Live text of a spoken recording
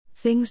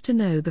Things to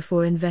know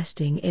before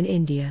investing in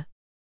India.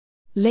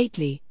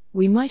 Lately,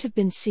 we might have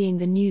been seeing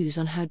the news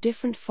on how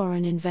different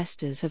foreign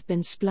investors have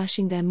been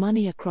splashing their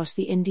money across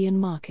the Indian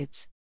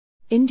markets.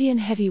 Indian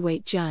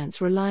heavyweight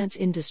giants Reliance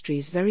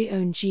Industries' very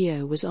own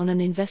Jio was on an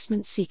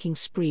investment-seeking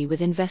spree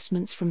with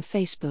investments from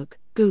Facebook,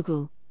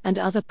 Google, and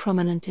other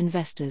prominent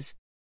investors.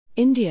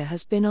 India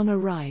has been on a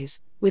rise,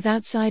 with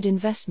outside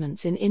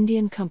investments in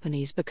Indian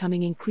companies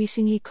becoming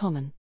increasingly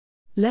common.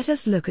 Let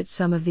us look at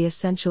some of the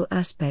essential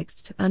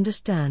aspects to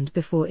understand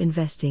before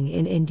investing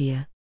in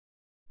India.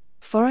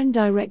 Foreign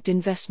direct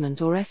investment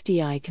or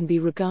FDI can be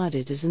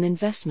regarded as an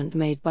investment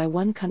made by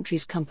one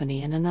country's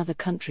company in another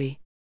country.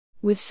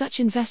 With such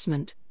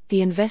investment,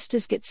 the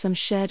investors get some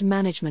shared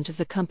management of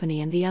the company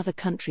and the other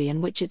country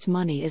in which its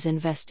money is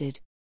invested.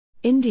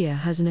 India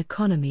has an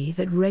economy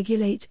that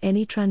regulates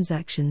any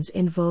transactions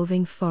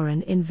involving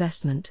foreign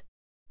investment.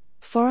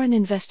 Foreign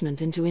investment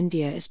into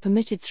India is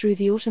permitted through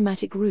the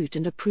automatic route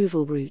and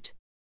approval route.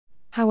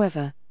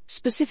 However,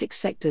 specific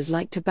sectors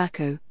like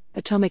tobacco,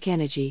 atomic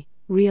energy,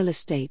 real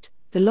estate,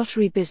 the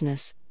lottery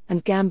business,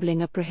 and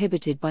gambling are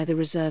prohibited by the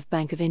Reserve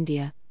Bank of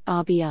India,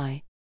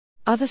 RBI.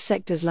 Other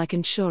sectors like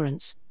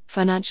insurance,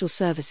 financial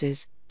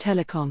services,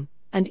 telecom,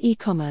 and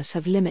e-commerce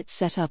have limits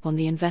set up on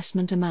the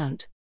investment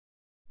amount.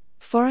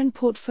 Foreign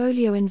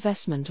portfolio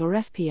investment or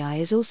FPI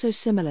is also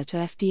similar to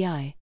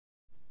FDI.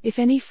 If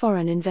any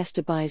foreign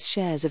investor buys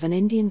shares of an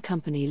Indian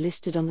company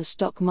listed on the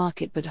stock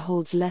market but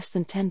holds less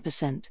than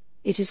 10%,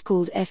 it is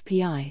called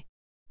FPI.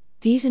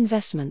 These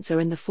investments are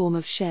in the form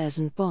of shares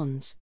and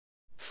bonds.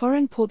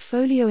 Foreign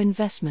portfolio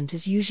investment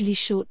is usually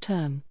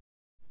short-term.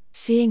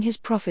 Seeing his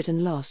profit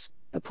and loss,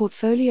 a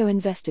portfolio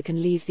investor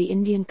can leave the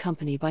Indian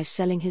company by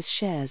selling his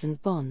shares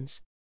and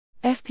bonds.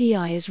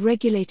 FPI is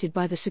regulated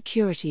by the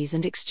Securities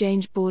and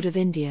Exchange Board of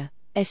India,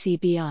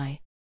 SEBI.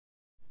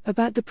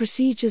 About the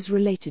procedures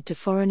related to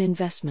foreign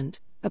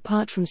investment,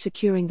 apart from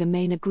securing the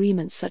main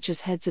agreements such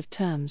as heads of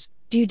terms,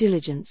 due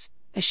diligence,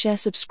 a share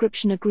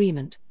subscription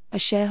agreement, a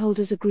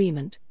shareholders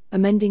agreement,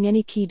 amending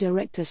any key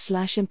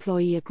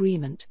director/employee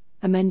agreement,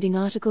 amending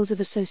articles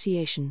of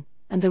association,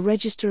 and the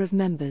register of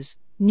members,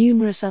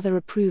 numerous other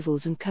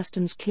approvals and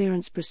customs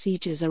clearance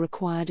procedures are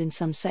required in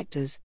some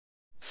sectors.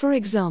 For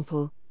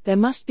example, there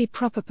must be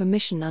proper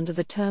permission under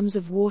the terms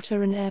of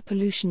water and air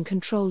pollution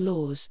control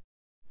laws.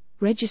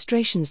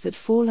 Registrations that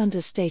fall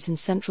under state and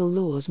central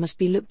laws must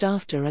be looked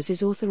after, as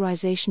is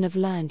authorization of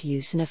land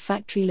use in a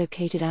factory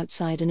located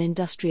outside an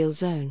industrial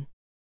zone.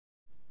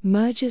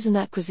 Mergers and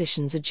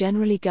acquisitions are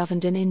generally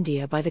governed in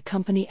India by the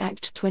Company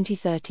Act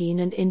 2013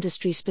 and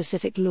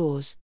industry-specific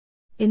laws.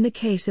 In the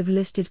case of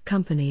listed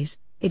companies,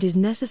 it is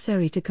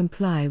necessary to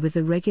comply with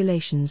the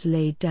regulations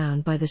laid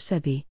down by the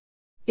SEBI.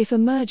 If a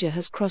merger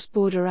has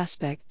cross-border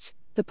aspects,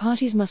 the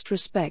parties must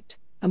respect,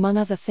 among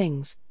other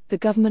things, the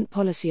government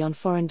policy on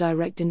foreign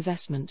direct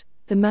investment,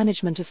 the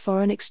management of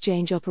foreign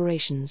exchange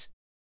operations.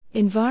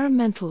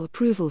 Environmental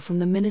approval from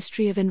the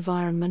Ministry of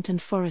Environment and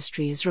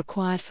Forestry is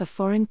required for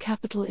foreign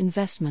capital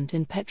investment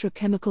in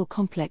petrochemical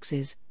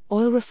complexes,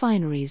 oil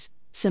refineries,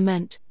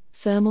 cement,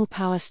 thermal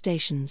power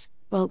stations,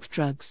 bulk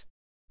drugs.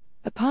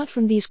 Apart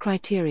from these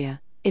criteria,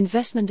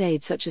 investment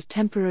aid such as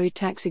temporary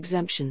tax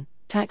exemption,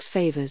 tax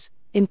favors,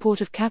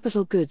 import of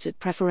capital goods at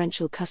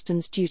preferential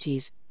customs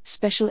duties,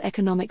 special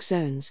economic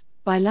zones,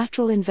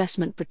 bilateral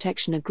investment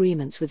protection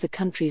agreements with the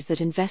countries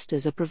that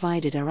investors are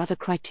provided are other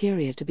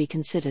criteria to be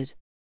considered.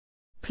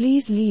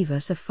 Please leave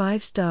us a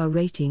 5-star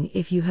rating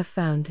if you have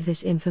found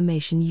this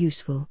information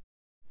useful.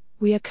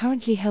 We are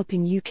currently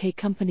helping UK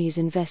companies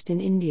invest in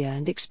India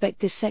and expect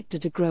this sector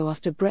to grow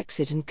after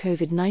Brexit and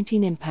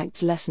COVID-19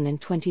 impacts lessen in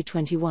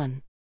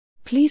 2021.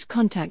 Please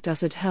contact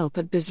us at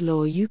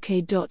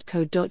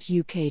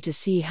help@bizlawuk.co.uk to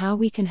see how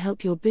we can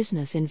help your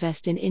business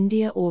invest in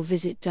India, or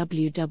visit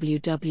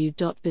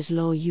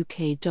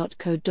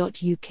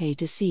www.bizlawuk.co.uk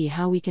to see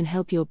how we can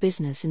help your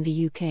business in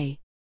the UK.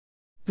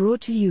 Brought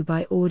to you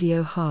by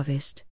Audio Harvest.